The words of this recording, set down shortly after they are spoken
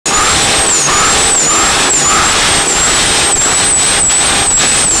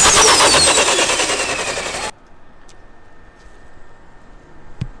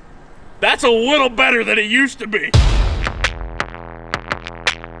That's a little better than it used to be.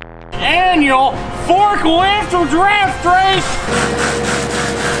 Annual forklift or draft race.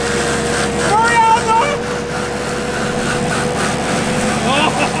 Hurry up,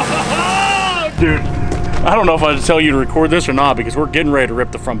 oh, dude, I don't know if I should tell you to record this or not because we're getting ready to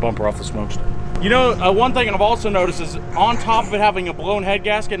rip the front bumper off the Smokestack. You know, one thing I've also noticed is on top of it having a blown head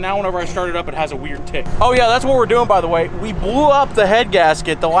gasket, now whenever I start it up, it has a weird tick. Oh yeah, that's what we're doing, by the way. We blew up the head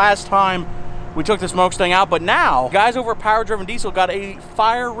gasket the last time we took the Smokestack out, but now, guys over at Power Driven Diesel got a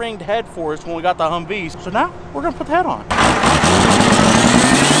fire-ringed head for us when we got the Humvees. So now, we're gonna put the head on.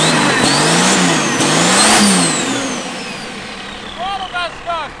 Throttle got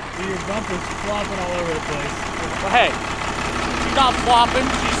stuck. Your bumper's flopping all over the place. But hey, she's not flopping,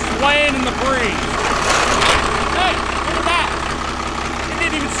 she's swaying in the breeze. Hey, look at that. It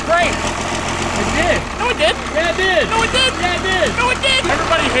didn't even scrape. It did. No, it did. Yeah, it did. No, it did. Yeah, it did. No, it did.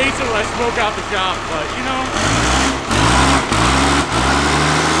 Everybody hates it when I smoke out the shop, but you know.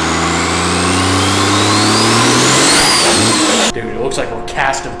 Dude, it looks like we're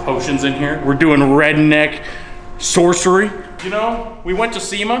casting potions in here. We're doing redneck sorcery. You know, we went to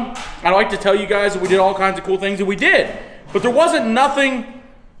SEMA. I'd like to tell you guys that we did all kinds of cool things, and we did. But there wasn't nothing,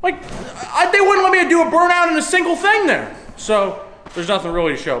 like, they wouldn't let me do a burnout in a single thing there. So, there's nothing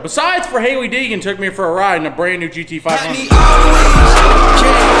really to show. Besides, for Haley Deegan took me for a ride in a brand new GT500.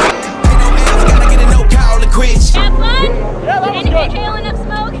 Have fun? Yeah, that was good. Inhaling up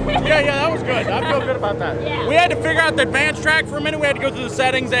smoke? Yeah, that was good. I feel good about that. Yeah. We had to figure out the advanced track for a minute. We had to go through the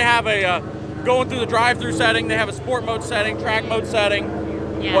settings. They have a, going through the drive-through setting. They have a sport mode setting, track mode setting.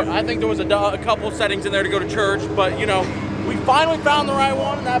 Yeah. But I think there was a couple of settings in there to go to church. But, you know, we finally found the right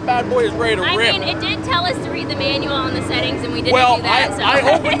one, and that bad boy is ready to rip. I mean, it did tell us to read the manual on the settings, and we didn't Well, do that. I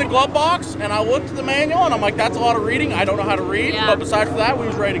opened the glove box, and I looked at the manual, and I'm like, that's a lot of reading. I don't know how to read. Yeah. But besides for that, we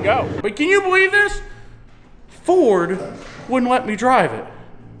was ready to go. But can you believe this? Ford wouldn't let me drive it.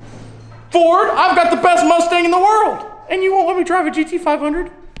 Ford, I've got the best Mustang in the world, and you won't let me drive a GT500?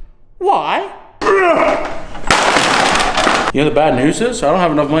 Why? You know the bad news is, I don't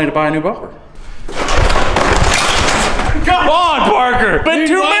have enough money to buy a new bumper. Come on, Parker! But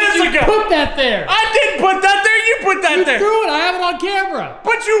 2 minutes ago! Put that there! I didn't put that there, you put that there! You threw it, I have it on camera!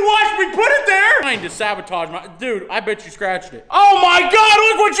 But you watched me put it there! Trying to sabotage my... Dude, I bet you scratched it. Oh my God,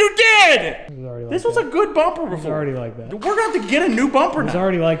 look what you did! This was a good bumper before. It was already like that. We're gonna have to get a new bumper now. It was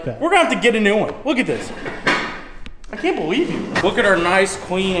already like that. We're gonna have to get a new one. Look at this. I can't believe you. Look at our nice,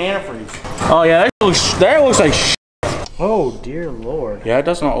 clean antifreeze. Oh yeah, that looks like shit. Oh dear Lord. Yeah, it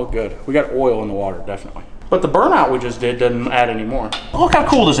does not look good. We got oil in the water, definitely. But the burnout we just did doesn't add any more. Look how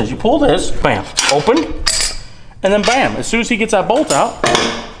cool this is. You pull this, bam, open, and then bam. As soon as he gets that bolt out,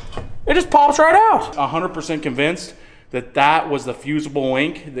 it just pops right out. 100% convinced that that was the fusible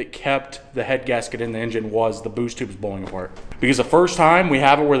link that kept the head gasket in the engine was the boost tubes blowing apart. Because the first time we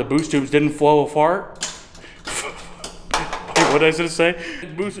have it where the boost tubes didn't flow apart. What did I just say?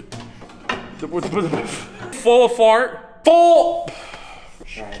 Flow apart. Full.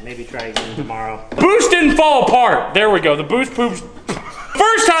 Alright, maybe try again tomorrow. Boost didn't fall apart. There we go. The boost poops.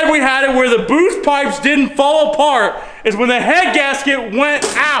 First time we had it where the boost pipes didn't fall apart is when the head gasket went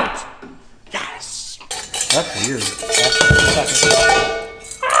out. Yes. That's weird.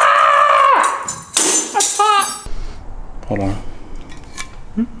 Ah! That's hot. Hold on.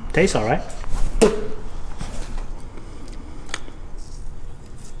 Tastes alright.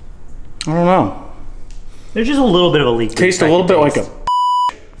 I don't know. There's just a little bit of a leak. Tastes a little bit like a.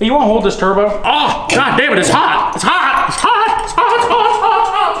 Hey, you want to hold this turbo? Oh, God damn it, it's hot! It's hot! It's hot! It's hot! It's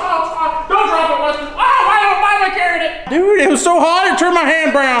hot! Don't drop it, Weston! Oh, why am I carrying it? Dude, it was so hot it turned my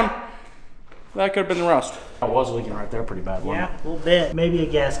hand brown. That could have been the rust. I was leaking right there pretty bad, wasn't Yeah, a little bit. Maybe a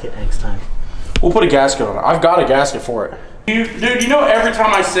gasket next time. We'll put a gasket on it. I've got a gasket for it. Dude, you know every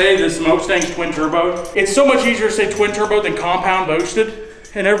time I say this Mustang's twin turbo, it's so much easier to say twin turbo than compound boosted.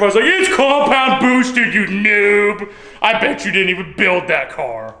 And everybody's like, it's compound boosted, you noob. I bet you didn't even build that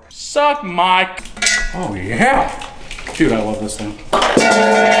car. Suck my... Oh, yeah. Dude, I love this thing.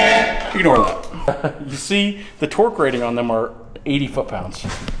 Ignore that. You see, the torque rating on them are 80 foot-pounds.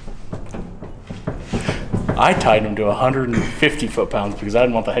 I tied them to 150 foot-pounds because I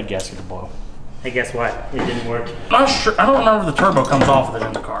didn't want the head gasket to blow. Hey, guess what? It didn't work. I'm not sure. I don't remember if the turbo comes off of it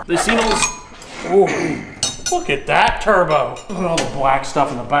in the car. They seen all this... Ooh. Look at that turbo. Look at all the black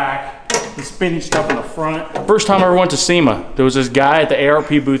stuff in the back, the spinny stuff in the front. First time I ever went to SEMA, there was this guy at the ARP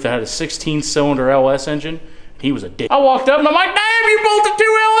booth that had a 16-cylinder LS engine. He was a dick. I walked up and I'm like, damn, you bolted 2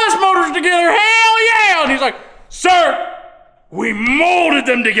 LS motors together, hell yeah! And he's like, sir, we molded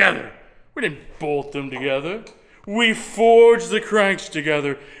them together. We didn't bolt them together. We forged the cranks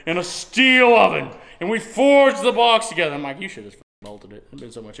together in a steel oven, and we forged the box together. I'm like, you should have melted it. It'd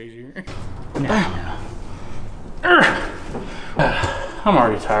been so much easier. No. I'm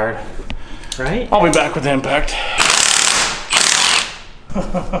already tired. Right? I'll be back with impact.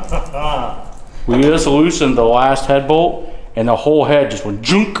 We just loosened the last head bolt, and the whole head just went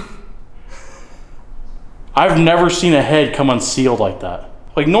junk. I've never seen a head come unsealed like that.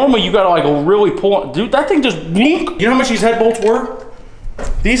 Like normally you gotta like really pull on. Dude, that thing just blink. You know how much these head bolts were?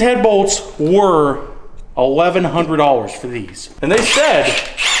 These head bolts were $1,100 for these. And they said,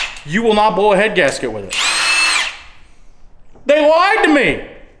 you will not blow a head gasket with it. They lied to me.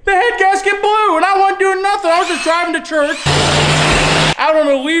 The head gasket blew and I wasn't doing nothing. I was just driving to church, out on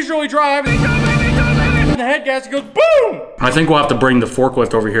a leisurely drive, and the head gasket goes boom. I think we'll have to bring the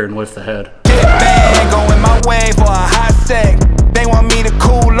forklift over here and lift the head. Going my way for a hot sec. They want me to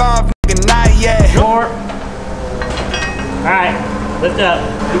cool off, nigga, not yet. More. Alright, lift up.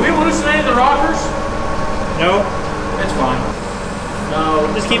 Did we loosen any of the rockers? No. It's fine. No,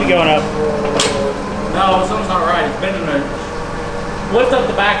 just keep it going up. No, something's not right. It's bending the... Lift up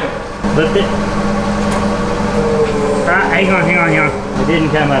the back of it. Lift it. Hang on. It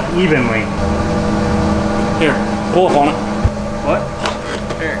didn't come up evenly. Here, pull up on it. What?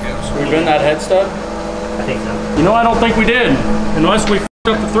 There it goes. We bend that head stud? I think so. You know, I don't think we did. Unless we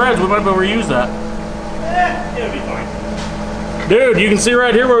f***ed up the threads, we might be able to reuse that. It'll be fine. Dude, you can see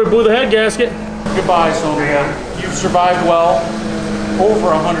right here where we blew the head gasket. Goodbye, cylinder head. You've survived well.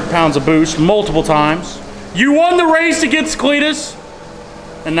 Over 100 pounds of boost, multiple times. You won the race against Cletus.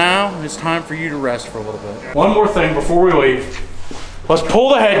 And now it's time for you to rest for a little bit. One more thing before we leave. Let's pull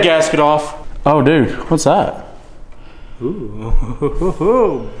the head gasket off. Oh, dude, what's that?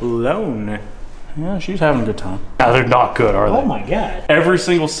 Ooh, blown. Yeah, she's having a good time. No, they're not good, are they? Oh my God. Every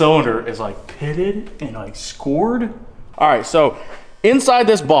single cylinder is like pitted and like scored. All right, so inside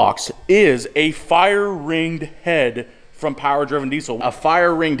this box is a fire-ringed head from Power Driven Diesel. A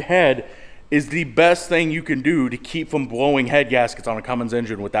fire-ringed head is the best thing you can do to keep from blowing head gaskets on a Cummins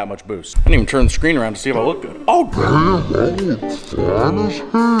engine with that much boost. I didn't even turn the screen around to see if I look good. Oh,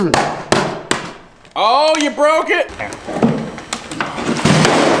 oh, you broke it.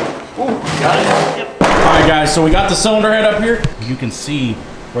 Ooh, got it? Yep. All right, guys, so we got the cylinder head up here. You can see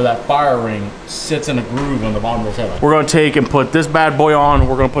where that fire ring sits in a groove on the bottom of this head. We're gonna take and put this bad boy on.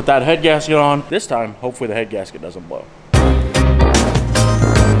 We're gonna put that head gasket on. This time, hopefully the head gasket doesn't blow.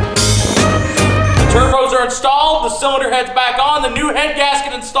 Turbos are installed, the cylinder head's back on, the new head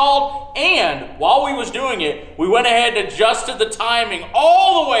gasket installed, and while we was doing it, we went ahead and adjusted the timing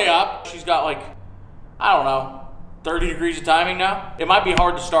all the way up. She's got like, I don't know, 30 degrees of timing now. It might be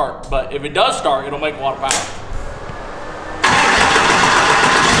hard to start, but if it does start, it'll make a lot of power.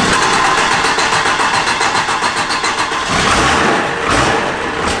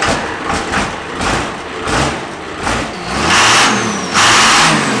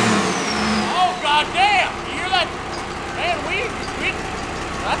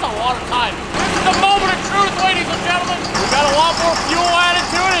 That's a lot of timing. This is the moment of truth, ladies and gentlemen. We've got a lot more fuel added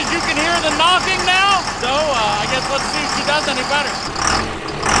to it, as you can hear the knocking now. So, I guess let's see if she does any better.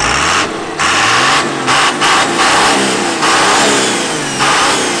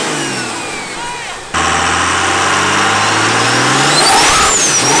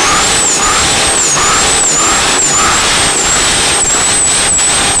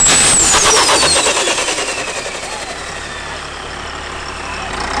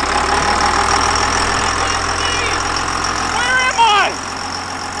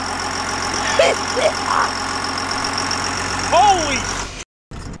 Holy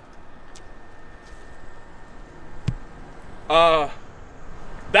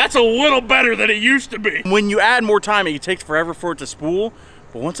that's a little better than it used to be. When you add more timing, it takes forever for it to spool.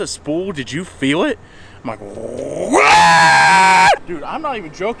 But once it spooled, did you feel it? I'm like, what? Dude, I'm not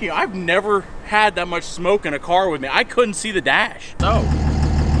even joking. I've never had that much smoke in a car with me. I couldn't see the dash. So,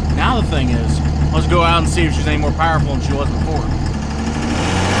 now the thing is, let's go out and see if she's any more powerful than she was before.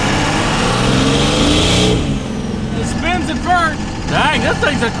 It spins at first. Dang, this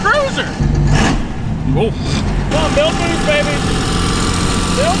thing's a cruiser. Oh. Come on, Bill Boost, baby.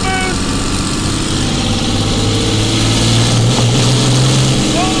 Bill Boost.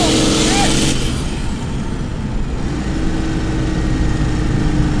 Oh, shit.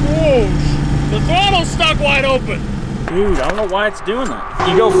 Oh, the throttle's stuck wide open. Dude, I don't know why it's doing that.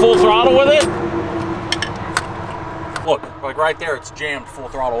 You go full throttle with it. Look, like right there, it's jammed full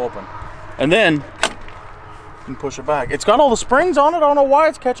throttle open. And then, you can push it back. It's got all the springs on it. I don't know why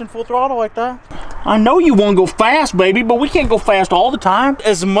it's catching full throttle like that. I know you want to go fast, baby, but we can't go fast all the time.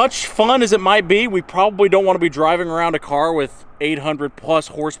 As much fun as it might be, we probably don't want to be driving around a car with 800 plus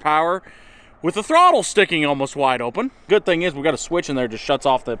horsepower with the throttle sticking almost wide open. Good thing is we got a switch in there that just shuts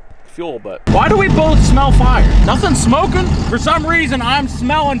off the fuel, but why do we both smell fire? Nothing smoking? For some reason, I'm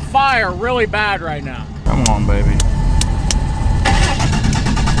smelling fire really bad right now. Come on, baby.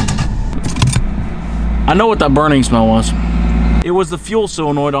 I know what that burning smell was. It was the fuel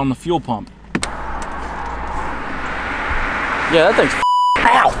solenoid on the fuel pump. Yeah, that thing's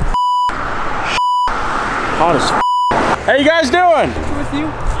ow. Hot as How you guys doing? With you?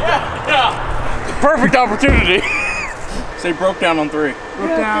 Yeah. Perfect opportunity. Say broke down on 3.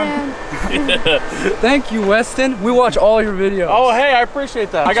 Broke down. Thank you, Weston. We watch all your videos. Oh, hey, I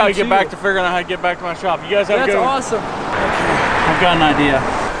appreciate that. I gotta get back to figuring out how to get back to my shop. You guys have a good one? That's awesome. I've got an idea.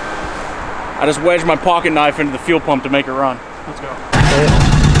 I just wedged my pocket knife into the fuel pump to make it run. Let's go.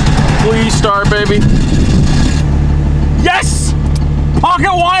 Please start, baby. Yes!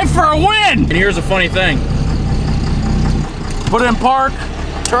 Pocket wife for a win! And here's the funny thing. Put it in park,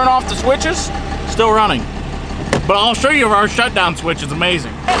 turn off the switches, still running. But I'll show you our shutdown switch, it's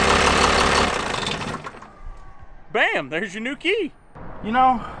amazing. Bam, there's your new key. You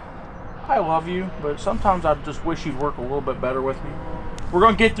know, I love you, but sometimes I just wish you'd work a little bit better with me. We're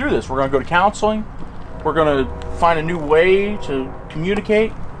gonna get through this. We're gonna go to counseling. We're gonna find a new way to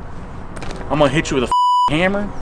communicate. I'm gonna hit you with a hammer.